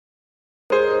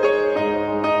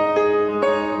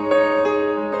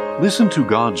Listen to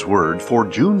God's Word for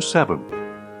June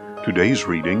 7th. Today's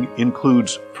reading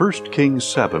includes 1 Kings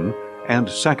 7 and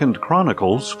 2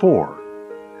 Chronicles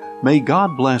 4. May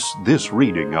God bless this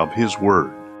reading of His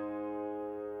Word.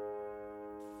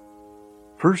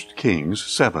 1 Kings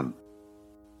 7.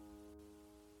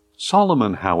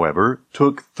 Solomon, however,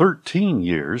 took 13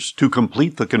 years to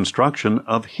complete the construction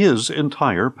of his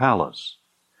entire palace.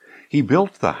 He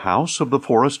built the house of the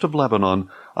forest of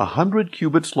Lebanon 100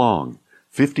 cubits long,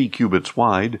 50 cubits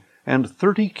wide, and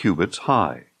 30 cubits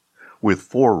high, with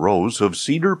 4 rows of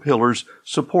cedar pillars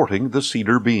supporting the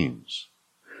cedar beams.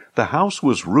 The house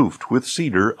was roofed with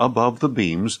cedar above the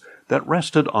beams that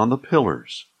rested on the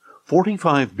pillars,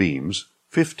 45 beams,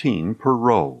 15 per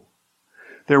row.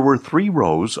 There were 3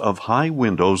 rows of high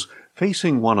windows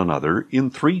facing one another in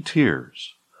 3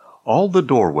 tiers. All the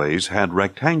doorways had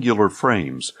rectangular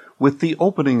frames, with the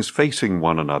openings facing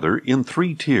one another in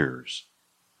 3 tiers.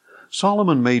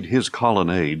 Solomon made his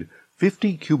colonnade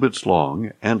 50 cubits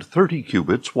long and 30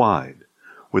 cubits wide,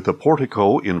 with a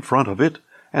portico in front of it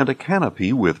and a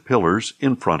canopy with pillars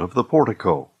in front of the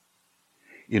portico.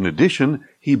 In addition,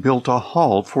 he built a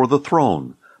hall for the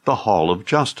throne, the Hall of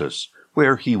Justice,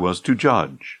 where he was to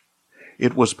judge.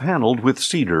 It was paneled with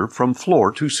cedar from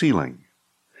floor to ceiling.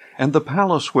 And the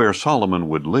palace where Solomon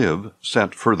would live,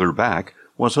 set further back,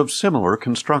 was of similar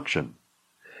construction.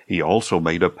 He also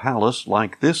made a palace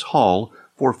like this hall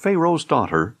for Pharaoh's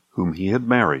daughter, whom he had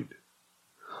married.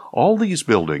 All these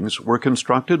buildings were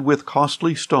constructed with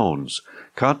costly stones,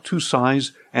 cut to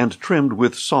size and trimmed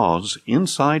with saws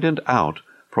inside and out,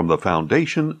 from the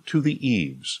foundation to the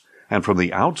eaves, and from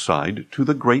the outside to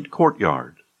the great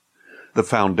courtyard. The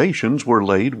foundations were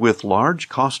laid with large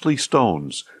costly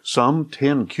stones, some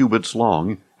 10 cubits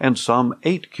long and some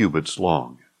 8 cubits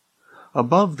long.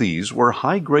 Above these were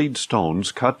high-grade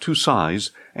stones cut to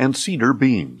size and cedar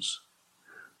beams.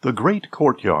 The great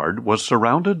courtyard was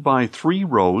surrounded by 3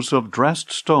 rows of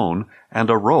dressed stone and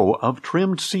a row of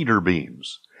trimmed cedar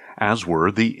beams, as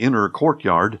were the inner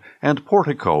courtyard and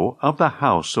portico of the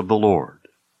house of the Lord.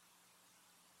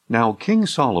 Now King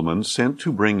Solomon sent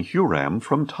to bring Huram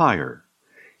from Tyre.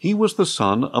 He was the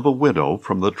son of a widow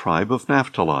from the tribe of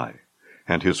Naphtali,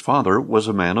 and his father was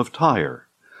a man of Tyre,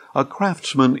 a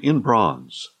craftsman in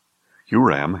bronze.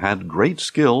 Huram had great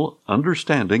skill,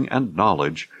 understanding, and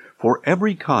knowledge for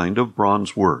every kind of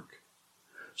bronze work.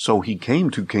 So he came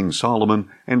to King Solomon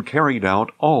and carried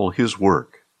out all his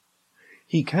work.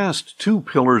 He cast 2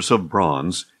 pillars of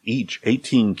bronze, each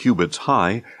 18 cubits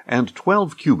high and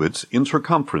 12 cubits in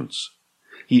circumference.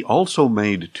 He also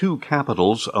made 2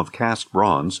 capitals of cast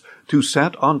bronze to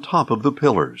set on top of the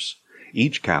pillars,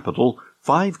 each capital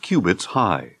 5 cubits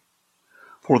high.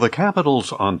 For the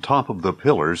capitals on top of the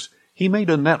pillars he made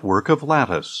a network of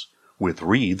lattice, with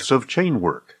wreaths of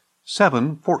chainwork,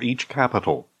 7 for each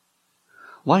capital.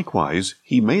 Likewise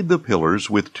he made the pillars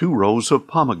with 2 rows of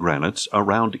pomegranates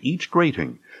around each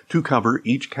grating, to cover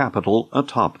each capital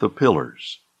atop the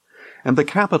pillars. And the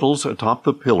capitals atop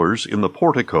the pillars in the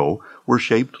portico were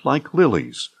shaped like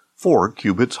lilies, 4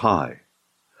 cubits high.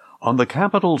 On the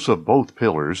capitals of both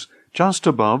pillars, just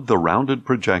above the rounded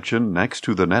projection next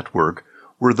to the network,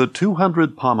 were the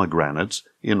 200 pomegranates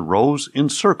in rows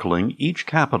encircling each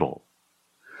capital.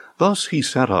 Thus he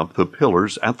set up the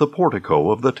pillars at the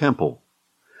portico of the temple.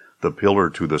 The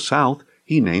pillar to the south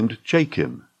he named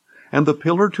Jachin, and the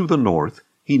pillar to the north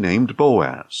he named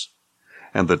Boaz.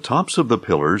 And the tops of the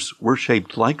pillars were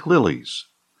shaped like lilies.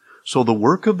 So the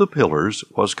work of the pillars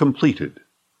was completed.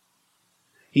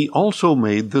 He also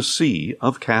made the sea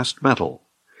of cast metal.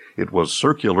 It was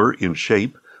circular in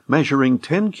shape, measuring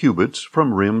 10 cubits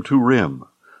from rim to rim,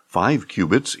 5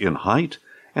 cubits in height,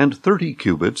 and 30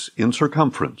 cubits in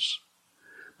circumference.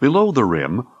 Below the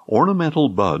rim, ornamental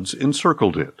buds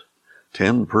encircled it,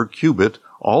 10 per cubit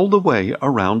all the way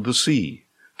around the sea,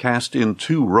 cast in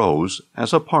 2 rows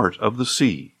as a part of the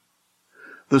sea.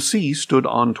 The sea stood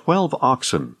on 12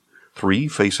 oxen, 3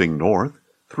 facing north,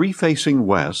 3 facing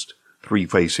west, 3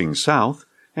 facing south,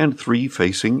 and 3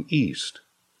 facing east.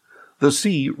 The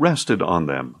sea rested on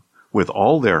them, with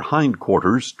all their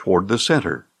hindquarters toward the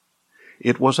center.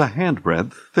 It was a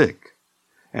handbreadth thick,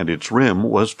 and its rim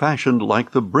was fashioned like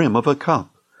the brim of a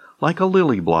cup, like a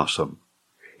lily blossom.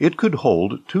 It could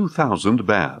hold 2,000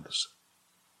 baths.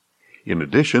 In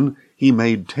addition, he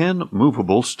made 10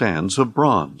 movable stands of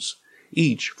bronze,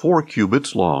 each 4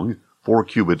 cubits long, 4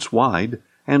 cubits wide,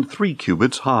 and 3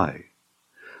 cubits high.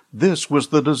 This was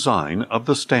the design of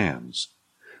the stands.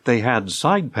 They had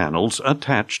side panels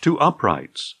attached to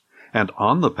uprights, and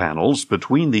on the panels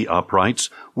between the uprights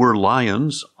were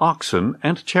lions, oxen,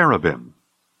 and cherubim.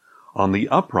 On the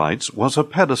uprights was a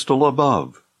pedestal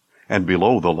above, and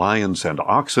below the lions and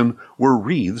oxen were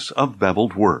wreaths of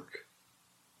beveled work.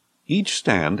 Each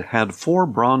stand had 4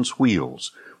 bronze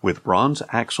wheels, with bronze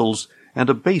axles, and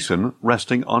a basin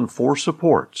resting on 4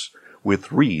 supports,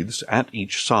 with wreaths at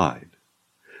each side.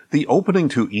 The opening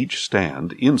to each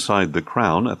stand inside the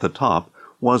crown at the top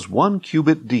was 1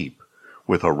 cubit deep,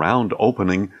 with a round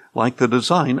opening like the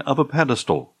design of a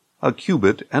pedestal, a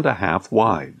cubit and a half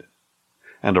wide.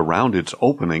 And around its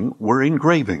opening were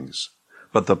engravings,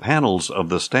 but the panels of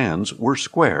the stands were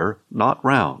square, not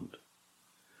round.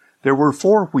 There were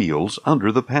 4 wheels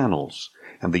under the panels,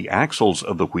 and the axles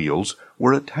of the wheels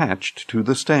were attached to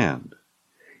the stand.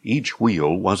 Each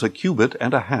wheel was a cubit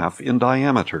and a half in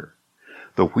diameter.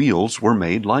 The wheels were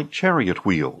made like chariot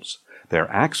wheels. Their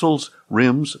axles,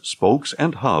 rims, spokes,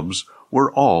 and hubs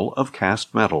were all of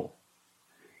cast metal.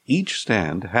 Each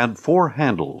stand had 4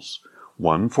 handles,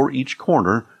 one for each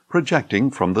corner,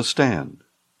 projecting from the stand.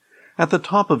 At the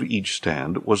top of each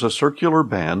stand was a circular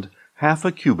band half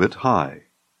a cubit high.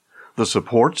 The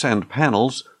supports and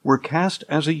panels were cast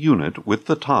as a unit with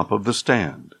the top of the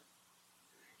stand.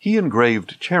 He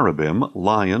engraved cherubim,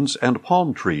 lions, and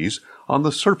palm trees on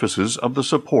the surfaces of the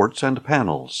supports and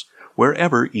panels,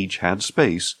 wherever each had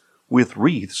space, with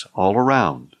wreaths all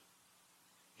around.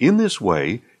 In this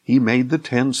way he made the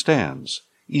 10 stands,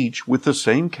 each with the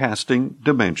same casting,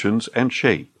 dimensions, and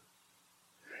shape.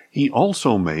 He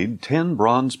also made 10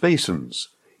 bronze basins,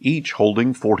 each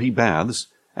holding 40 baths,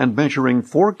 and measuring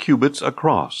 4 cubits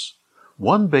across,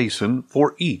 1 basin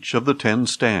for each of the 10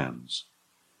 stands.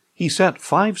 He set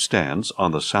 5 stands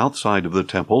on the south side of the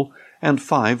temple, and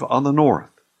 5 on the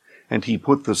north, and he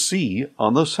put the sea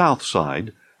on the south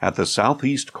side, at the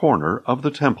southeast corner of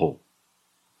the temple.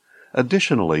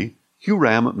 Additionally,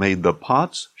 Huram made the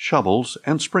pots, shovels,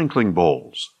 and sprinkling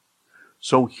bowls.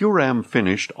 So Huram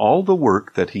finished all the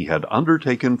work that he had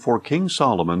undertaken for King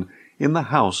Solomon in the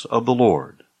house of the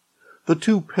Lord. The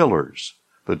 2 pillars,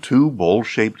 the 2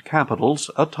 bowl-shaped capitals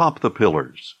atop the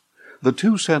pillars, the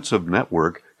 2 sets of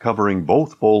network covering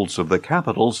both bowls of the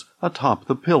capitals atop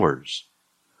the pillars,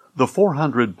 the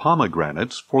 400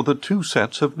 pomegranates for the 2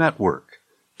 sets of network,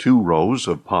 2 rows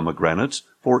of pomegranates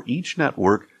for each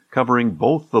network covering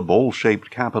both the bowl-shaped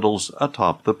capitals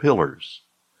atop the pillars,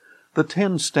 the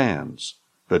 10 stands,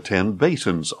 the 10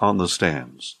 basins on the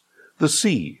stands, the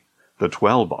sea, the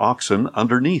 12 oxen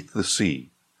underneath the sea,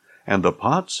 and the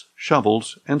pots,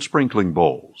 shovels, and sprinkling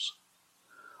bowls.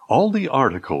 All the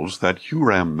articles that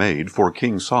Huram made for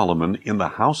King Solomon in the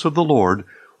house of the Lord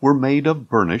were made of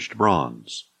burnished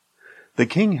bronze. The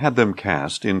king had them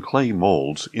cast in clay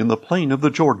molds in the plain of the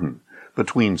Jordan,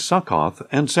 between Succoth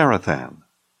and Zarethan.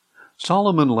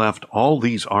 Solomon left all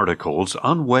these articles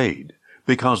unweighed,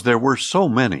 because there were so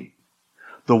many.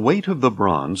 The weight of the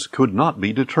bronze could not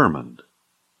be determined.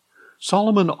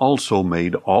 Solomon also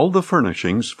made all the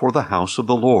furnishings for the house of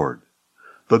the Lord: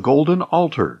 the golden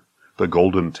altar, the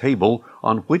golden table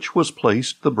on which was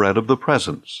placed the bread of the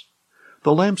presence,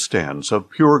 the lampstands of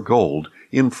pure gold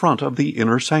in front of the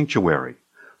inner sanctuary,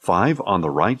 5 on the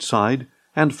right side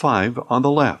and 5 on the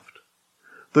left,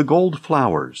 the gold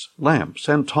flowers, lamps,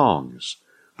 and tongs,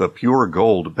 the pure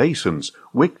gold basins,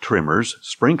 wick trimmers,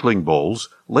 sprinkling bowls,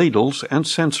 ladles, and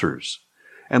censers,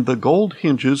 and the gold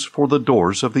hinges for the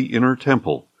doors of the inner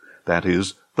temple, that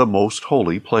is, the most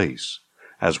holy place,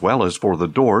 as well as for the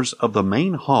doors of the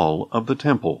main hall of the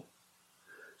temple.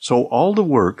 So all the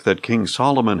work that King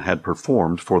Solomon had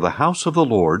performed for the house of the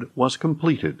Lord was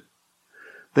completed.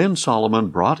 Then Solomon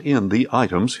brought in the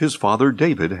items his father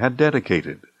David had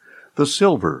dedicated, the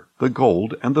silver, the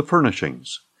gold, and the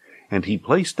furnishings, and he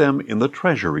placed them in the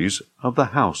treasuries of the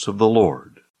house of the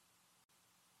Lord.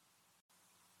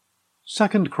 2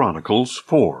 Chronicles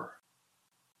 4.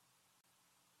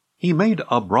 He made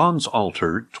a bronze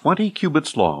altar 20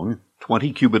 cubits long,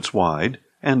 20 cubits wide,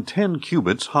 and 10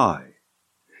 cubits high.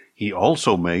 He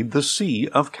also made the sea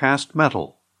of cast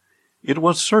metal. It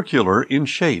was circular in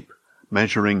shape,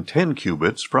 measuring 10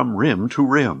 cubits from rim to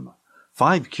rim,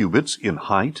 5 cubits in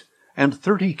height, and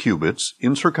 30 cubits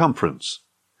in circumference.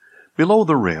 Below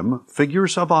the rim,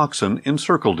 figures of oxen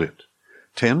encircled it,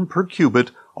 10 per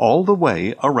cubit all the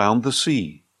way around the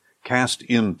sea, cast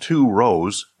in 2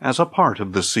 rows as a part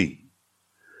of the sea.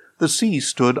 The sea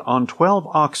stood on 12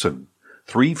 oxen,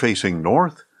 3 facing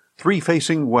north, 3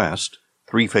 facing west,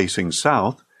 3 facing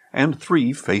south, and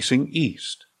 3 facing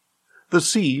east. The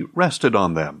sea rested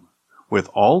on them, with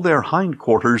all their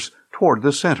hindquarters toward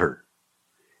the center.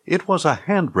 It was a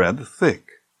handbreadth thick,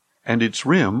 and its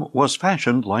rim was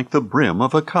fashioned like the brim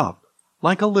of a cup,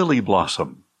 like a lily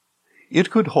blossom. It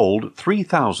could hold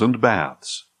 3,000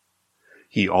 baths.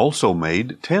 He also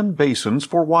made 10 basins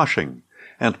for washing,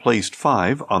 and placed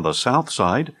 5 on the south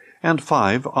side and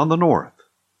 5 on the north.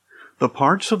 The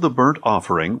parts of the burnt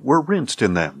offering were rinsed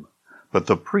in them, but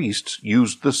the priests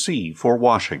used the sea for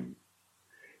washing.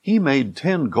 He made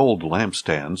 10 gold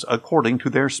lampstands according to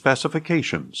their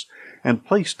specifications, and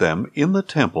placed them in the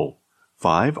temple,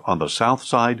 5 on the south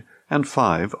side and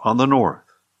 5 on the north.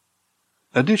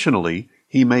 Additionally,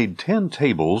 he made 10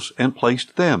 tables and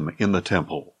placed them in the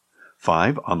temple,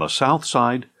 5 on the south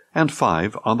side and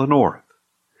 5 on the north.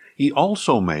 He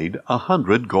also made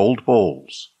 100 gold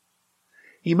bowls.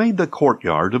 He made the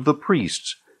courtyard of the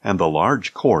priests and the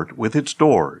large court with its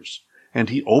doors, and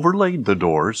he overlaid the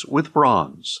doors with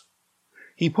bronze.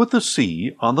 He put the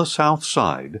sea on the south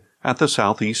side at the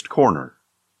southeast corner.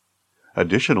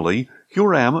 Additionally,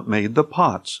 Huram made the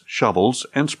pots, shovels,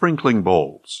 and sprinkling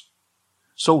bowls.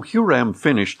 So Huram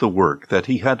finished the work that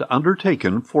he had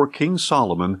undertaken for King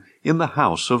Solomon in the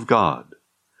house of God.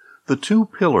 The 2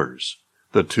 pillars,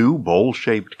 the 2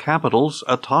 bowl-shaped capitals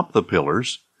atop the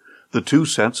pillars, the 2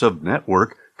 sets of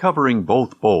network covering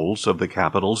both bowls of the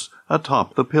capitals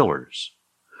atop the pillars,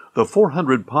 the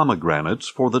 400 pomegranates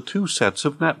for the 2 sets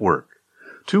of network,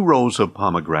 2 rows of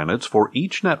pomegranates for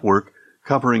each network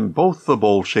covering both the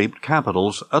bowl-shaped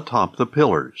capitals atop the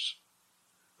pillars,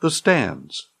 the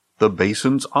stands, the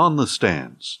basins on the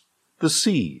stands, the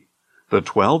sea, the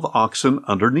 12 oxen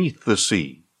underneath the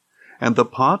sea, and the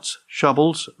pots,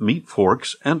 shovels, meat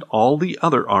forks, and all the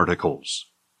other articles.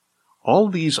 All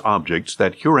these objects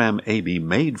that Huram-Abi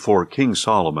made for King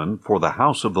Solomon for the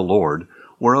house of the Lord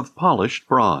were of polished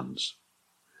bronze.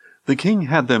 The king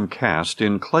had them cast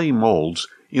in clay molds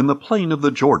in the plain of the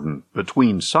Jordan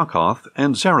between Succoth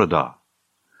and Zeradah.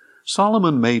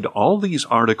 Solomon made all these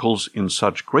articles in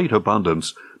such great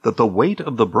abundance that the weight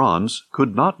of the bronze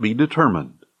could not be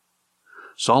determined.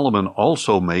 Solomon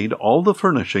also made all the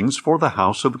furnishings for the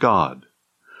house of God: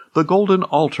 the golden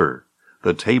altar,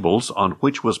 the tables on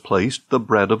which was placed the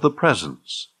bread of the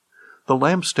presence, the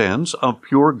lampstands of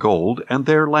pure gold and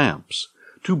their lamps,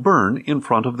 to burn in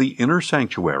front of the inner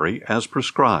sanctuary as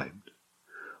prescribed,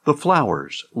 the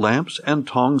flowers, lamps, and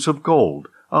tongs of gold,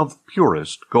 of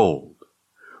purest gold,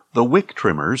 the wick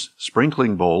trimmers,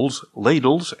 sprinkling bowls,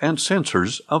 ladles, and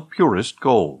censers of purest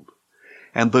gold,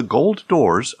 and the gold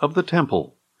doors of the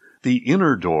temple, the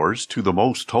inner doors to the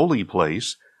most holy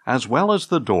place, as well as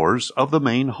the doors of the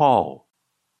main hall.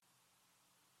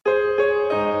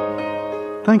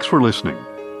 Thanks for listening,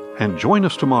 and join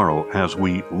us tomorrow as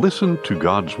we listen to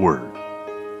God's Word.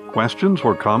 Questions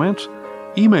or comments?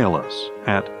 Email us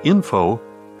at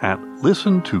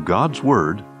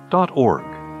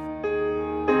info@listentogodsword.org.